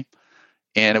policy,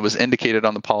 and it was indicated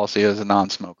on the policy as a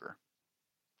non-smoker,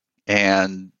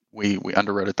 and we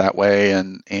underwrote it that way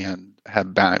and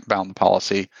have bound the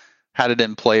policy, had it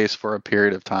in place for a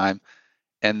period of time,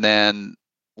 and then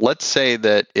let's say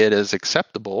that it is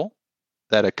acceptable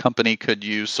that a company could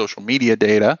use social media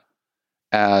data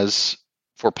as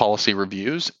for policy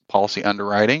reviews, policy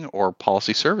underwriting, or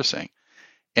policy servicing.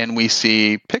 And we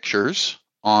see pictures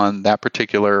on that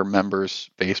particular member's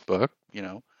Facebook,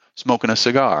 smoking a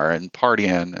cigar and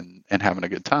partying and having a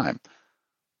good time.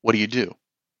 What do?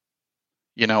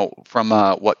 From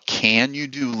what can you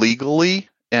do legally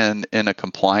and in a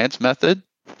compliance method,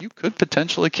 you could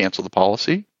potentially cancel the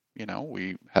policy.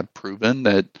 We have proven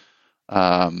that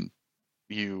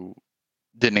you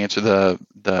didn't answer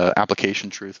the application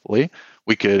truthfully.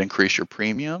 We could increase your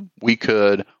premium. We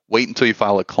could wait until you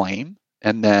file a claim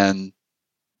and then,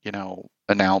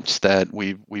 announce that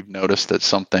we've noticed that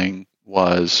something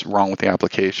was wrong with the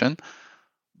application.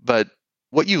 But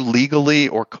what you legally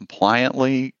or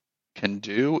compliantly can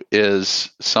do is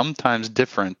sometimes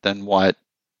different than what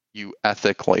you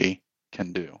ethically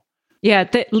can do. Yeah,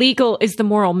 the legal is the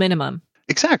moral minimum.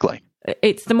 Exactly.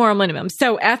 It's the moral minimum.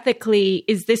 So ethically,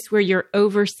 is this where your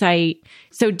oversight?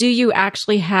 So do you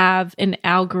actually have an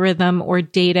algorithm or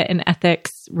data and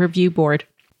ethics review board?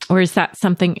 Or is that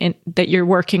something that you're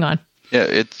working on? Yeah,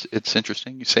 it's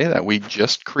interesting you say that. We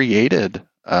just created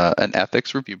an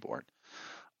ethics review board,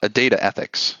 a data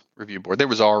ethics review board. There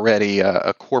was already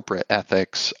a corporate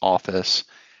ethics office,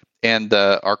 and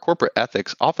our corporate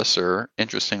ethics officer,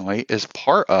 interestingly, is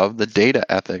part of the data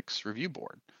ethics review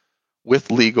board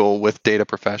with legal, with data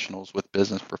professionals, with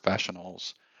business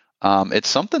professionals. It's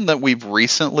something that we've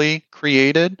recently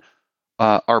created.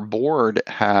 Our board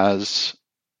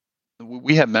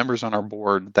we have members on our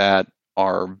board that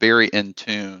are very in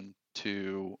tune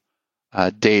to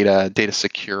data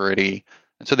security.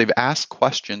 And so they've asked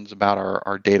questions about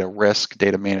our data risk,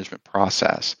 data management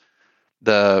process.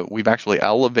 We've actually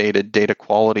elevated data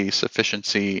quality,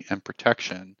 sufficiency, and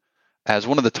protection as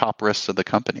one of the top risks of the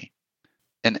company.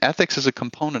 And ethics is a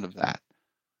component of that.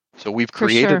 So we've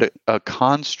created a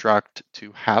construct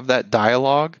to have that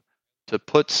dialogue, to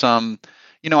put some,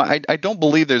 I don't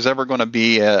believe there's ever going to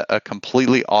be a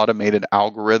completely automated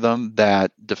algorithm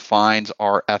that defines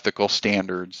our ethical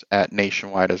standards at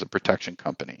Nationwide as a protection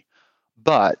company.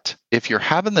 But if you're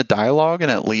having the dialogue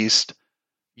and at least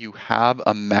you have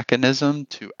a mechanism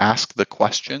to ask the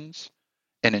questions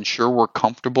and ensure we're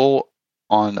comfortable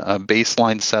on a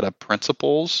baseline set of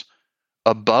principles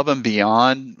above and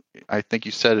beyond, I think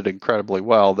you said it incredibly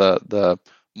well, the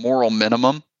moral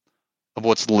minimum of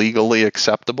what's legally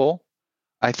acceptable,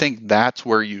 I think that's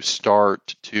where you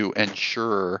start to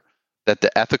ensure that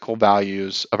the ethical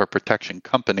values of a protection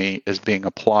company is being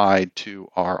applied to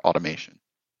our automation.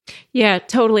 Yeah,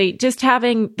 totally. Just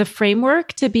having the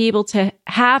framework to be able to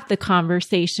have the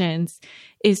conversations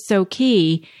is so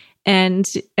key. And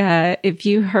if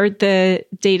you heard the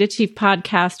Data Chief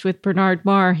podcast with Bernard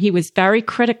Marr, he was very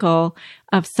critical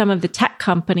of some of the tech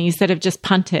companies that have just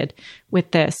punted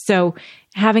with this. So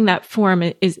having that form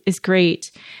is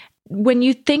great. When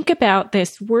you think about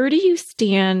this, where do you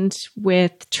stand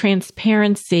with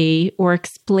transparency or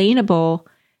explainable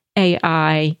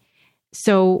AI?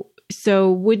 So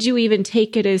would you even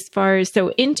take it as far as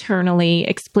internally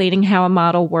explaining how a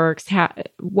model works,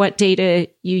 what data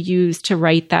you use to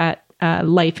write that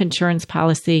life insurance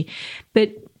policy?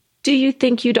 But do you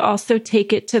think you'd also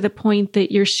take it to the point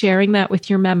that you're sharing that with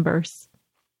your members?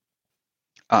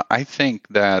 I think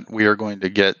that we are going to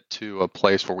get to a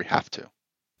place where we have to,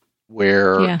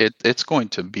 where it's going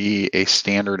to be a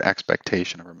standard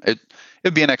expectation of it.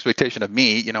 It'd be an expectation of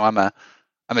me. I'm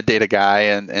a data guy,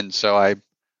 and so I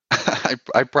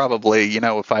probably,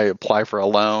 if I apply for a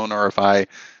loan or if I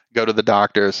go to the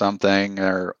doctor or something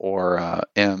or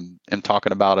am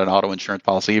talking about an auto insurance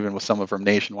policy, even with someone from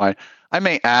Nationwide, I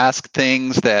may ask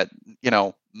things that,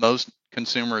 most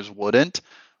consumers wouldn't.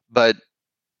 But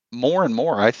more and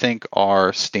more, I think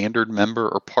our standard member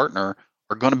or partner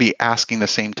are going to be asking the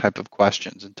same type of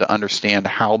questions and to understand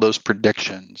how those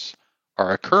predictions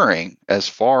are occurring as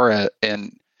far as,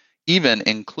 and even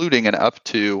including and up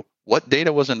to, what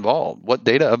data was involved? What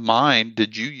data of mine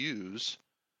did you use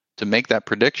to make that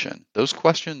prediction? Those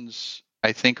questions,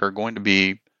 I think, are going to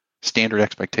be standard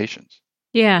expectations.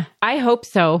 Yeah, I hope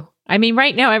so. I mean,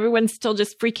 right now, everyone's still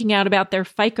just freaking out about their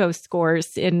FICO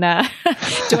scores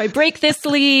do I break this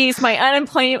lease? My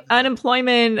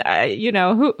unemployment,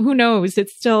 who knows?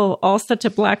 It's still all such a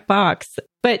black box.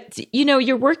 But,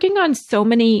 you're working on so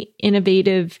many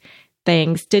innovative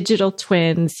things, digital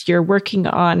twins, you're working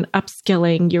on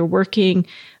upskilling, you're working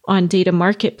on data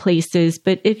marketplaces.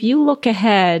 But if you look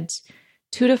ahead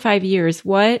 2 to 5 years,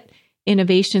 what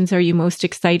innovations are you most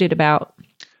excited about?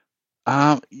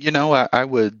 I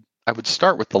would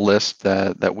start with the list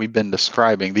that we've been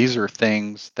describing. These are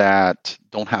things that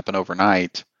don't happen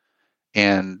overnight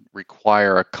and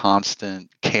require a constant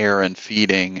care and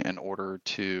feeding in order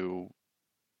to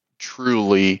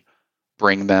truly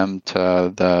bring them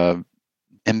to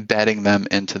embedding them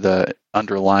into the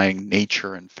underlying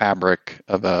nature and fabric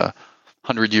of a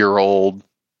 100-year-old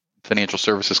financial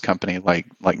services company like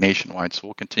Nationwide. So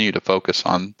we'll continue to focus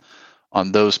on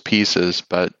those pieces.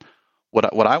 But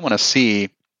what I want to see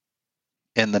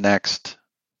in the next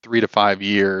 3 to 5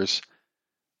 years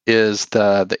is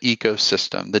the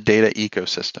ecosystem, the data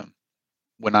ecosystem.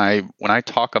 When I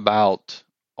talk about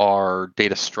our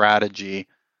data strategy,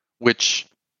 which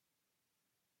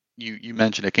you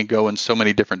mentioned it can go in so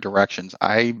many different directions,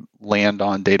 I land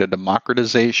on data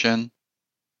democratization,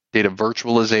 data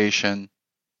virtualization,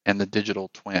 and the digital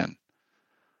twin.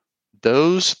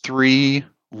 Those 3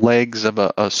 legs of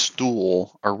a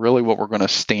stool are really what we're going to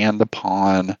stand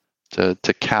upon to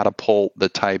catapult the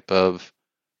type of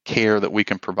care that we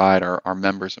can provide our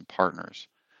members and partners.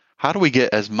 How do we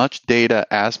get as much data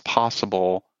as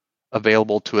possible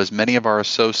available to as many of our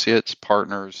associates,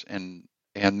 partners, and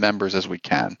members as we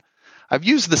can? I've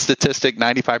used the statistic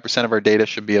 95% of our data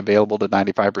should be available to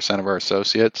 95% of our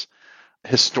associates.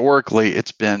 Historically,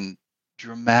 it's been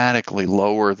dramatically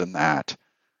lower than that.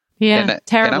 Yeah,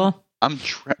 terrible. I'm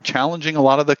challenging a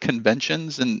lot of the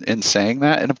conventions in saying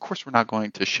that. And of course, we're not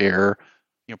going to share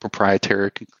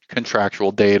proprietary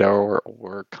contractual data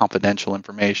or confidential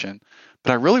information.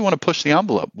 But I really want to push the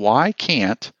envelope. Why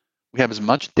can't we have as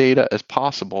much data as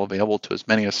possible available to as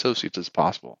many associates as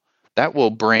possible? That will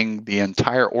bring the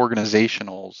entire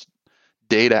organizational's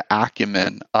data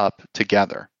acumen up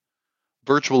together.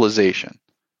 Virtualization.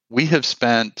 We have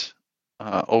spent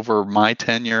over my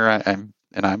tenure, and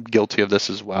I'm guilty of this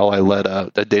as well. I led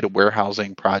a data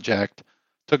warehousing project.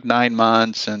 Took 9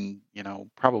 months, and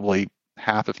probably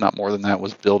half, if not more than that,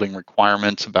 was building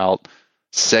requirements about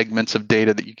segments of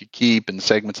data that you could keep and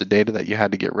segments of data that you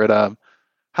had to get rid of.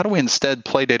 How do we instead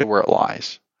play data where it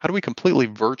lies? How do we completely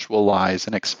virtualize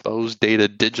and expose data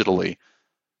digitally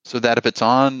so that if it's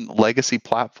on legacy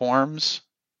platforms,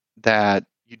 that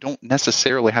you don't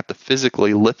necessarily have to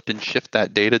physically lift and shift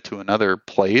that data to another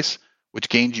place, which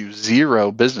gains you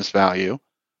 0 business value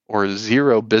or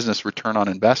 0 business return on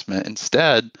investment?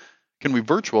 Instead, can we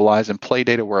virtualize and play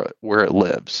data where it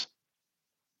lives?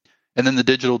 And then the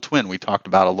digital twin we talked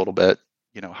about a little bit.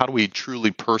 How do we truly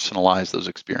personalize those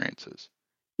experiences?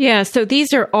 Yeah, so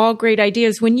these are all great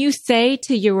ideas. When you say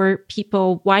to your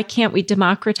people, why can't we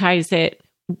democratize it?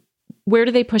 Where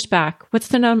do they push back? What's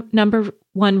the number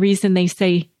one reason they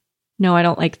say, no, I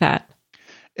don't like that?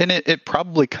 And it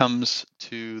probably comes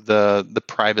to the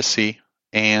privacy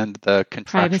and the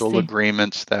contractual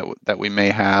agreements that we may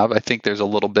have. I think there's a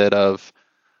little bit of,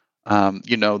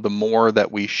 the more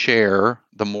that we share,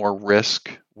 the more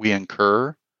risk we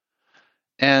incur.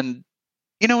 And,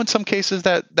 in some cases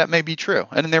that may be true.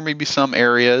 And there may be some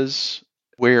areas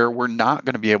where we're not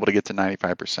going to be able to get to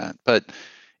 95%. But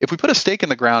if we put a stake in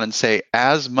the ground and say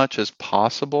as much as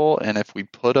possible, and if we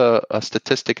put a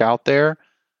statistic out there,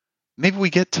 maybe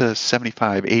we get to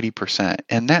 75, 80%.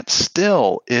 And that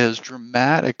still is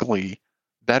dramatically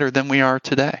better than we are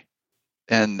today.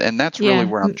 And that's really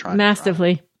where I'm trying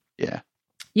massively. to Yeah.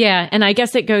 Yeah. And I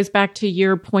guess it goes back to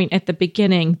your point at the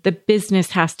beginning. The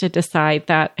business has to decide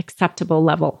that acceptable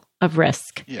level of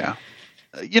risk. Yeah.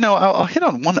 I'll hit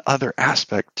on one other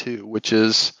aspect too, which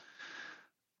is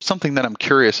something that I'm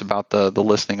curious about the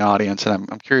listening audience, and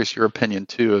I'm curious your opinion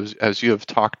too, as you have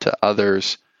talked to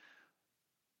others.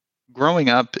 Growing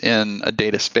up in a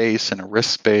data space, in a risk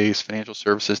space, financial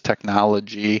services,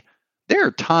 technology, there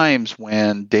are times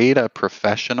when data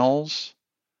professionals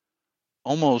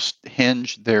almost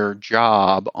hinge their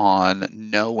job on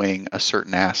knowing a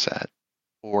certain asset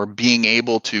or being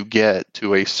able to get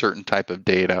to a certain type of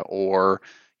data, or,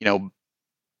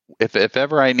 if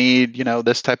ever I need,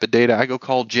 this type of data, I go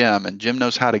call Jim and Jim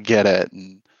knows how to get it.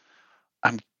 And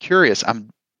I'm curious,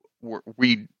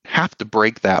 we have to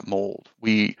break that mold.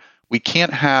 We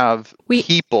can't have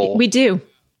people. We do.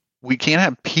 We can't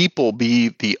have people be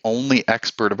the only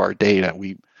expert of our data.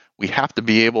 We have to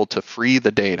be able to free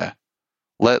the data.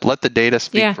 Let the data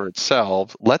speak for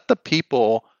itself. Let the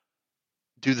people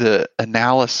do the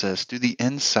analysis, do the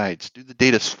insights, do the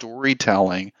data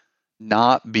storytelling,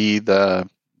 not be the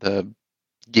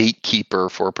gatekeeper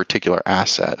for a particular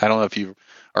asset. I don't know if you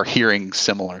are hearing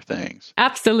similar things.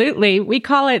 Absolutely. We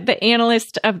call it the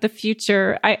analyst of the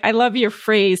future. I love your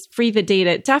phrase, free the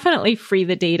data. Definitely free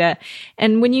the data.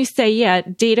 And when you say,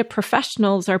 data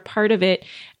professionals are part of it,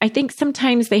 I think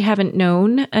sometimes they haven't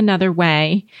known another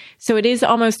way. So it is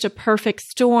almost a perfect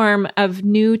storm of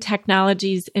new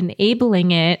technologies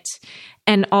enabling it,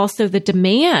 and also the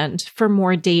demand for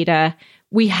more data.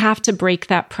 We have to break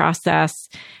that process.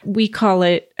 We call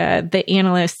it the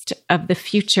analyst of the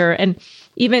future. And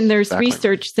even there's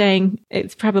research saying,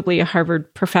 it's probably a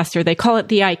Harvard professor, they call it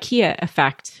the IKEA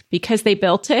effect, because they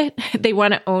built it, they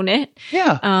want to own it.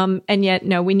 Yeah. And yet,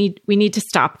 no, we need to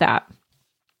stop that.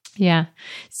 Yeah.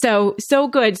 So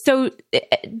good. So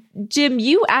Jim,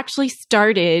 you actually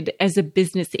started as a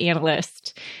business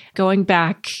analyst, going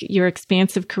back your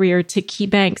expansive career to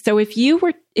KeyBank. So if you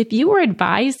were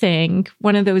advising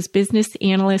one of those business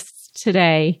analysts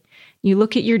today, you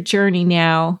look at your journey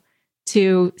now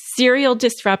to serial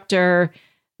disruptor,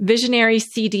 visionary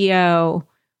CDO,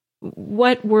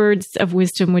 what words of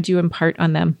wisdom would you impart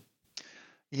on them?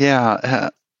 Yeah.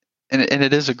 And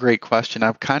it is a great question.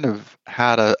 I've kind of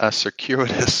had a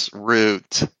circuitous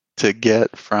route to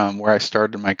get from where I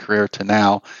started my career to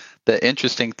now. The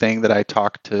interesting thing that I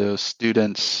talk to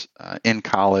students in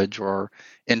college or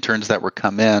interns that were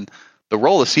come in, the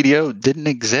role of CDO didn't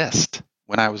exist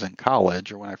when I was in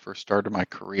college or when I first started my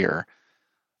career.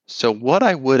 So what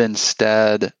I would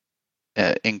instead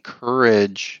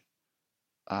encourage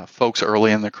folks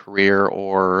early in their career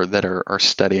or that are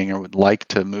studying or would like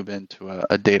to move into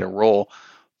a data role,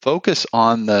 focus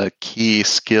on the key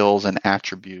skills and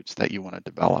attributes that you want to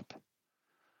develop.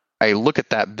 I look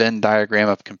at that Venn diagram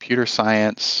of computer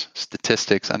science,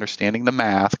 statistics, understanding the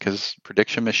math, because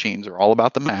prediction machines are all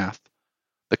about the math.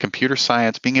 The computer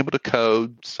science, being able to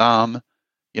code some,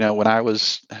 when I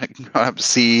was growing up,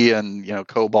 C and,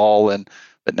 COBOL,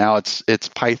 but now it's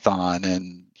Python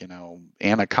and,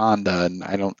 Anaconda, and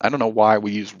I don't know why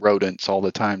we use rodents all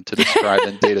the time to describe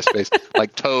in data space,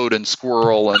 like toad and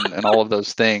squirrel and all of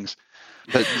those things.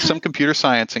 But some computer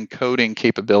science and coding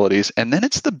capabilities, and then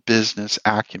it's the business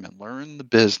acumen. Learn the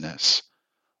business.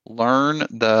 Learn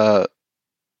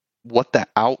what the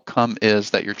outcome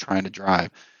is that you're trying to drive.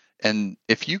 And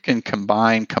if you can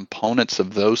combine components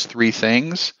of those three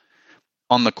things,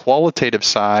 on the qualitative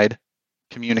side,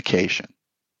 communication.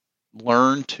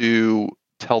 Learn to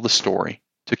tell the story,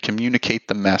 to communicate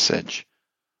the message.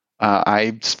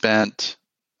 I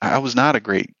was not a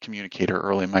great communicator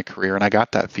early in my career, and I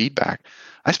got that feedback.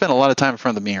 I spent a lot of time in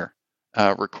front of the mirror,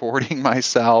 recording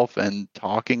myself and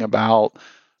talking about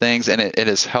things, and it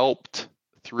has helped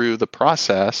through the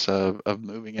process of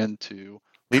moving into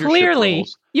leadership Clearly,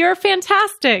 roles. You're a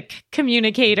fantastic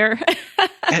communicator.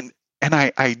 And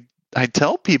I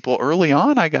tell people early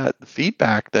on, I got the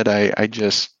feedback that I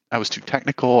was too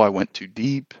technical. I went too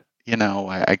deep.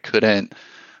 I couldn't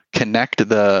connect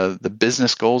the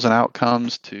business goals and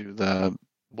outcomes to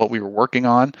what we were working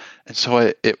on. And so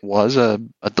it was a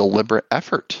deliberate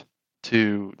effort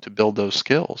to build those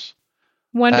skills.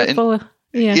 Wonderful.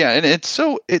 And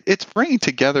it's bringing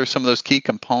together some of those key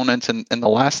components. And the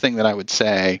last thing that I would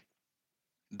say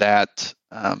that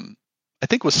I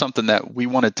think was something that we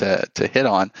wanted to hit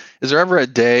on, is there ever a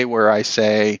day where I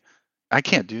say, I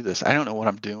can't do this. I don't know what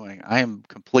I'm doing. I am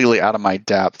completely out of my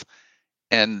depth.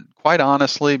 And quite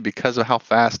honestly, because of how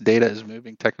fast data is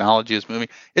moving, technology is moving,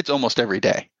 it's almost every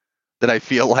day that I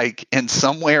feel like in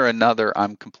some way or another,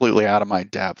 I'm completely out of my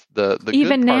depth.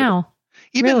 Even now.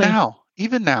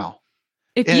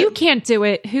 If you can't do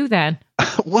it, who then?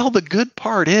 Well, the good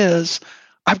part is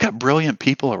I've got brilliant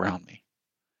people around me.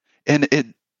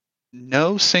 And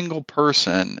no single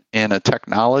person in a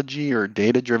technology or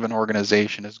data-driven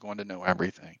organization is going to know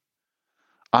everything.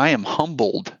 I am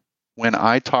humbled when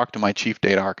I talk to my chief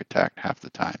data architect half the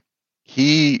time.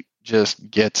 He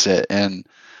just gets it. And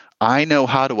I know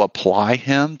how to apply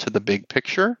him to the big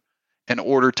picture in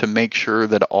order to make sure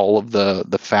that all of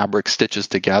the fabric stitches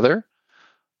together.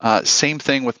 Same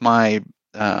thing with my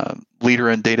leader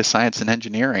in data science and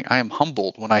engineering. I am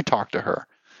humbled when I talk to her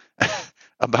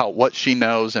about what she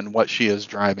knows and what she is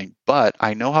driving. But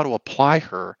I know how to apply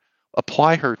her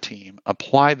team,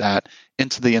 apply that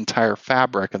into the entire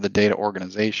fabric of the data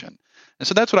organization. And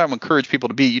so that's what I would encourage people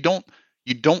to be. You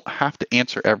don't have to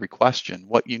answer every question.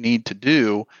 What you need to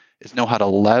do is know how to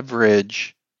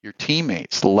leverage your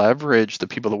teammates, leverage the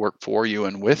people that work for you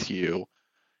and with you,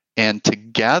 and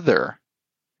together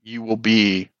you will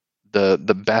be the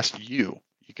best you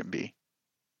can be.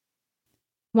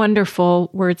 Wonderful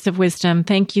words of wisdom.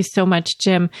 Thank you so much,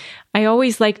 Jim. I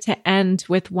always like to end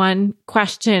with one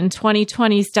question.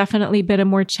 2020 has definitely been a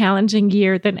more challenging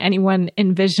year than anyone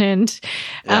envisioned.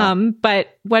 Yeah.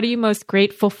 But what are you most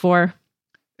grateful for?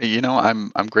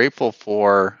 I'm grateful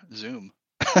for Zoom.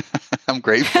 I'm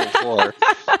grateful for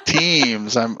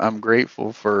Teams. I'm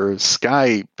grateful for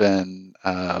Skype and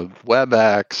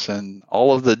WebEx and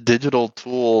all of the digital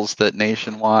tools that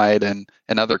Nationwide and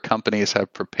other companies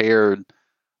have prepared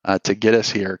to get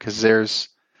us here. Because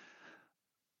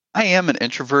I am an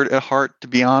introvert at heart, to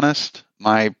be honest.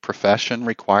 My profession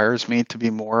requires me to be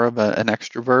more of an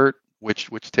extrovert, which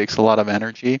takes a lot of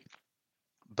energy.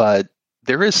 But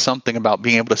there is something about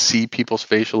being able to see people's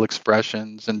facial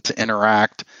expressions and to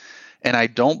interact. And I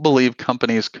don't believe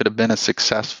companies could have been as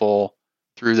successful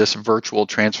through this virtual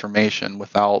transformation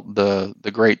without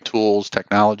the great tools,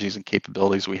 technologies, and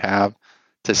capabilities we have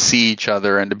to see each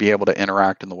other and to be able to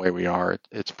interact in the way we are.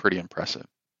 It's pretty impressive.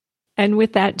 And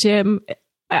with that, Jim,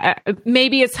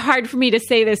 maybe it's hard for me to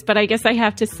say this, but I guess I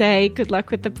have to say good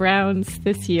luck with the Browns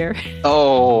this year.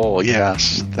 Oh,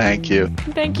 yes. Thank you.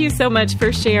 Thank you so much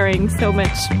for sharing so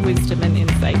much wisdom and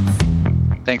insights.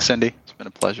 Thanks, Cindy. It's been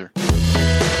a pleasure.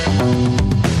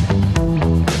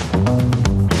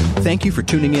 Thank you for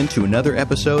tuning in to another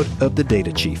episode of The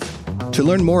Data Chief. To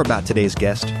learn more about today's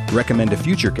guest, recommend a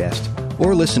future guest,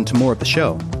 or listen to more of the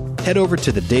show, head over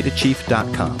to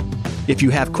thedatachief.com. If you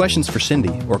have questions for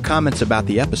Cindy or comments about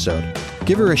the episode,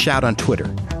 give her a shout on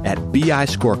Twitter at BI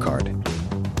Scorecard.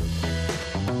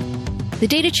 The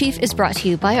Data Chief is brought to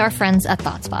you by our friends at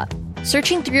ThoughtSpot.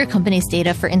 Searching through your company's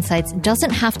data for insights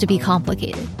doesn't have to be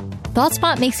complicated.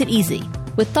 ThoughtSpot makes it easy.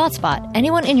 With ThoughtSpot,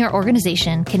 anyone in your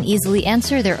organization can easily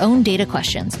answer their own data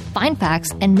questions, find facts,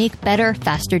 and make better,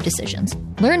 faster decisions.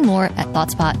 Learn more at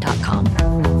ThoughtSpot.com.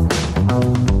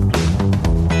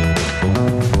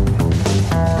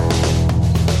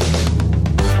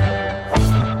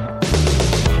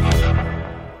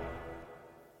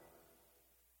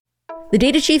 The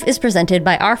Data Chief is presented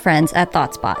by our friends at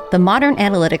ThoughtSpot, the modern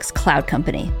analytics cloud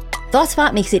company.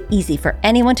 ThoughtSpot makes it easy for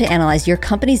anyone to analyze your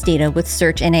company's data with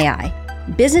search and AI.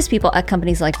 Business people at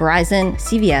companies like Verizon,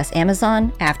 CVS,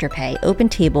 Amazon, Afterpay,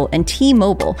 OpenTable, and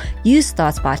T-Mobile use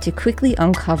ThoughtSpot to quickly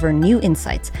uncover new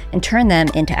insights and turn them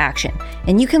into action.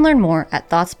 And you can learn more at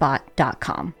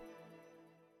ThoughtSpot.com.